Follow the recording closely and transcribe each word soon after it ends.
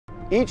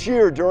Each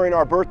year during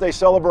our birthday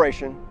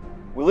celebration,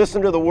 we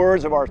listen to the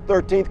words of our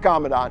 13th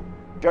Commandant,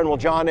 General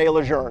John A.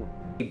 Luh-jern.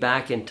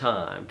 Back in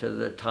time, to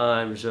the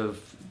times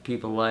of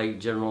people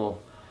like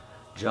General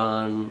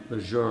John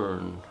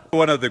Luh-jern.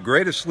 One of the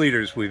greatest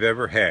leaders we've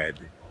ever had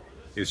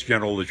is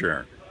General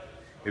Luh-jern.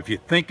 If you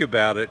think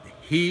about it,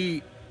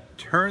 he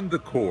turned the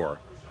Corps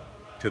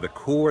to the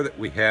Corps that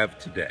we have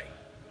today.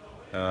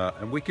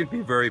 And we can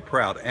be very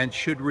proud and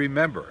should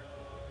remember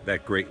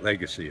that great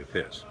legacy of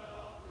his.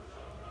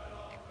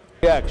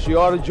 You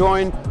ought to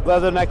join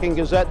Leatherneck and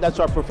Gazette. That's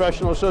our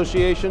professional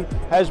association.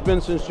 Has been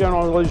since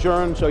General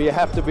Luh-jern, so you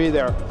have to be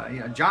there.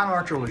 John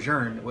Archer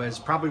Luh-jern was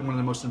probably one of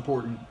the most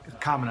important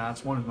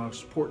commandants, one of the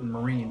most important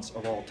Marines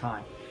of all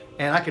time.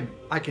 And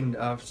I can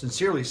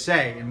sincerely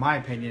say, in my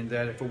opinion,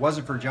 that if it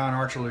wasn't for John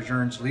Archer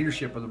Luh-jern's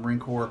leadership of the Marine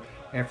Corps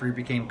after he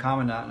became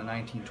commandant in the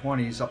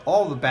 1920s,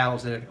 all the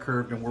battles that had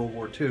occurred in World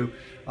War II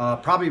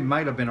probably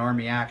might have been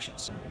Army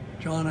actions.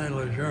 John A.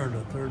 Luh-jern,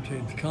 the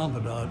 13th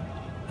Commandant,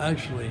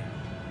 actually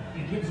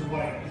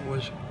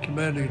was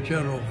commanding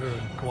general here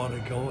in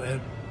Quantico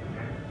and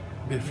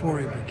before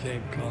he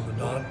became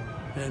commandant.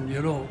 And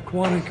you know,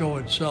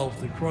 Quantico itself,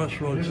 the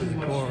crossroads of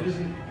the Corps,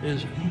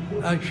 is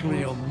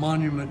actually a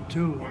monument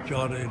to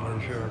John A.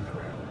 Luh-jern.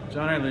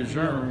 John A.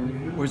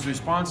 Luh-jern was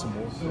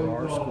responsible for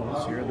our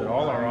schools here that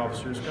all our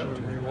officers go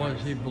to.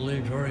 He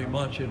believed very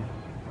much in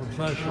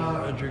professional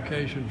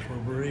education for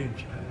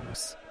Marines.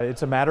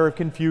 It's a matter of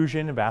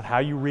confusion about how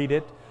you read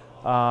it.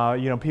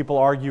 You know, people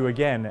argue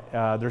again,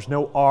 there's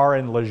no R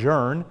in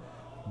Luh-jern,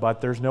 but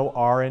there's no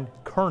R in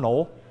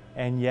colonel,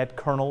 and yet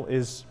colonel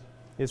is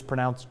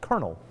pronounced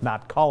colonel,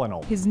 not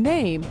colonel. His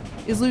name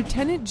is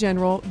Lieutenant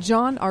General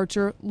John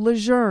Archer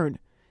Luh-jern,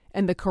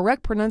 and the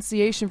correct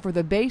pronunciation for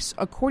the base,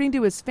 according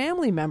to his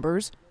family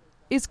members,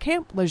 is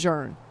Camp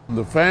Lejeune.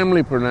 The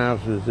family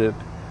pronounces it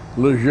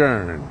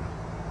Luh-jern,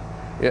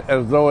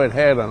 as though it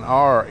had an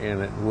R in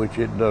it, which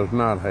it does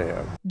not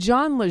have.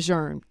 John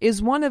Luh-jern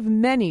is one of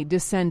many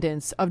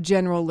descendants of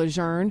General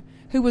Luh-jern,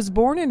 who was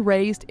born and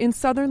raised in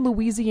southern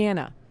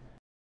Louisiana.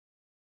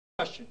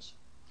 Questions?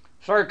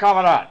 Sir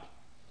Commandant.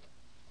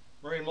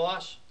 Marine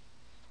Moss?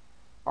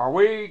 Are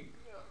we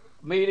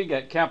meeting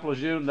at Camp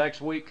Lejeune next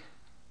week?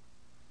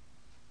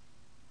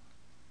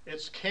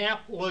 It's Camp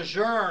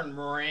Lejeune,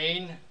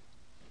 Marine.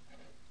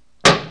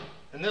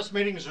 And this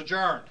meeting is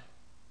adjourned.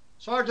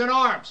 Sergeant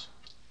Arms,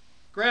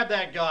 grab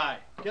that guy.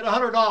 Get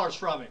 $100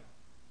 from him.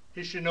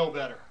 He should know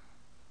better.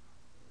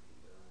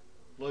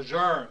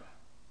 Luh-jern.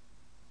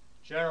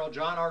 General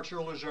John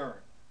Archer Luh-jern.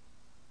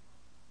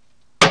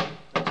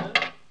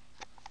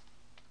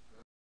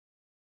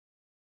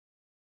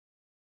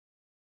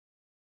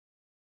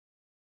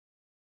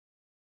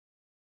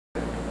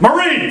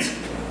 Marines,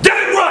 get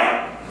it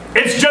right!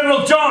 It's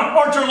General John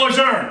Archer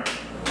Luh-jern!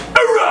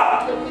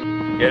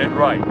 Hoorah! Get it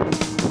right.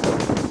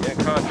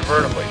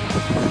 Incontrovertibly.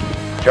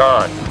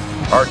 John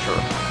Archer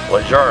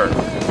Luh-jern.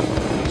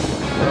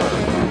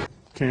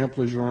 Camp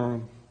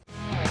Lejeune.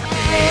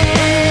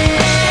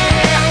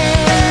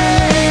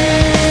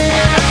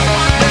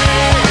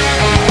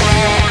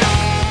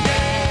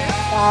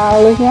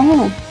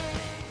 Luh-jern.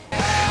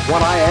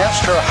 When I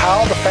asked her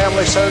how the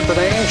family said the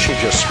name, she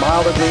just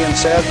smiled at me and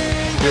said,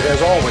 "It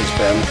has always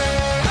been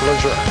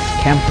Luh-jern."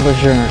 Camp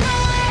Lejeune.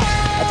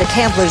 At the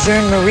Camp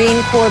Lejeune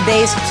Marine Corps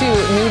base, 2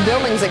 new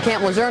buildings at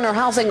Camp Lejeune are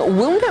housing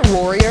wounded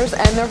warriors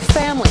and their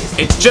families.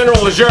 It's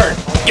General Luh-jern.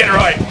 Get it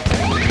right.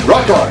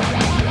 Rock on.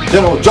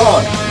 General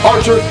John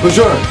Archer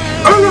Luh-jern.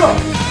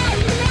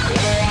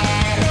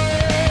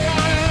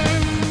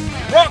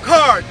 Rock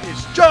hard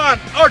is John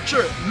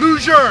Archer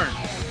Luh-jern.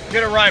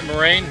 Get it right,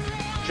 Marine.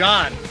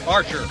 John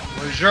Archer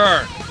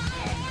Luh-jern.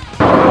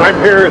 I'm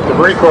here at the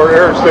Marine Corps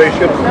Air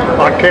Station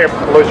on Camp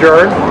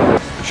Lejeune.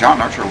 The John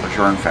Archer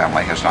Luh-jern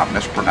family has not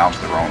mispronounced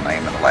their own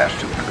name in the last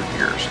 200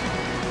 years.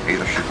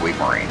 Neither should we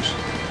Marines.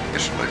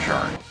 It's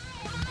Luh-jern.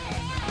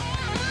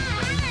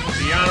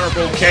 The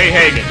Honorable K.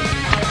 Hagan.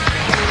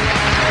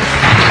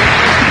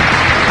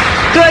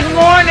 Good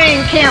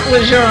morning, Camp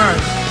Lejeune.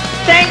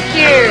 Thank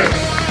you.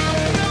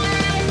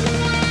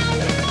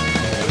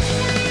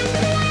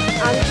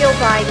 I'm Jill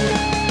Biden,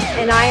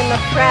 and I am a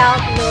proud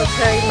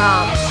military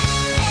mom.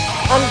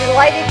 I'm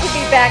delighted to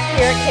be back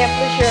here at Camp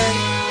Lejeune.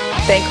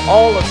 Thank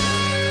all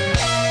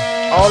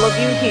of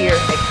you here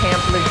at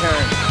Camp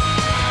Lejeune.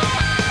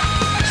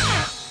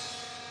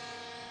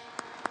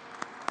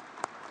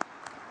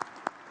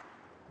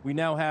 We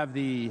now have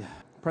the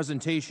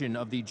presentation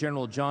of the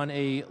General John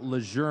A.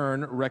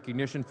 Luh-jern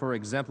Recognition for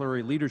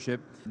Exemplary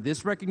Leadership.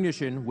 This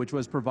recognition, which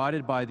was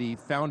provided by the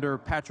founder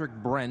Patrick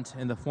Brent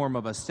in the form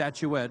of a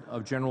statuette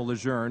of General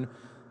Luh-jern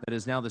that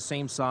is now the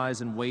same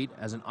size and weight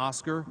as an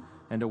Oscar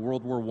and a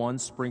World War I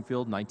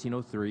Springfield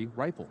 1903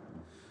 rifle.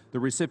 The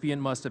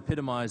recipient must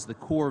epitomize the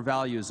core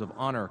values of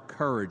honor,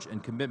 courage,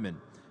 and commitment,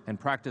 and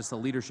practice the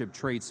leadership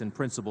traits and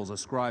principles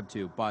ascribed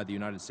to by the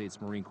United States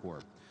Marine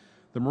Corps.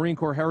 The Marine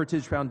Corps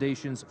Heritage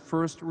Foundation's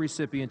first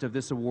recipient of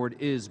this award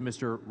is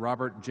Mr.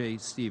 Robert J.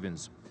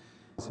 Stevens.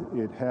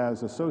 It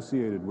has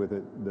associated with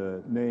it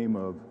the name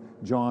of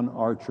John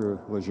Archer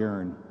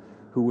Luh-jern,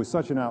 who was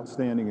such an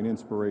outstanding and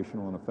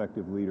inspirational and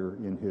effective leader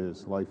in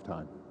his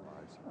lifetime.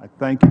 I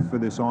thank you for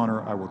this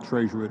honor. I will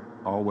treasure it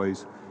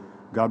always.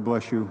 God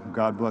bless you.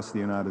 God bless the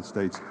United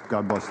States.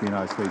 God bless the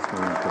United States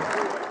Marine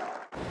Corps.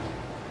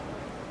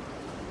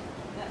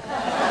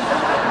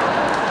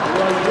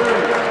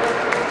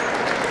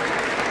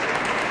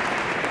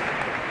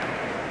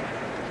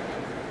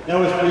 That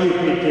was for you,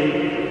 P.T.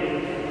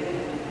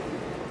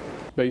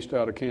 Based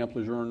out of Camp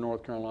Lejeune,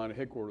 North Carolina,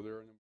 headquartered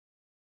there.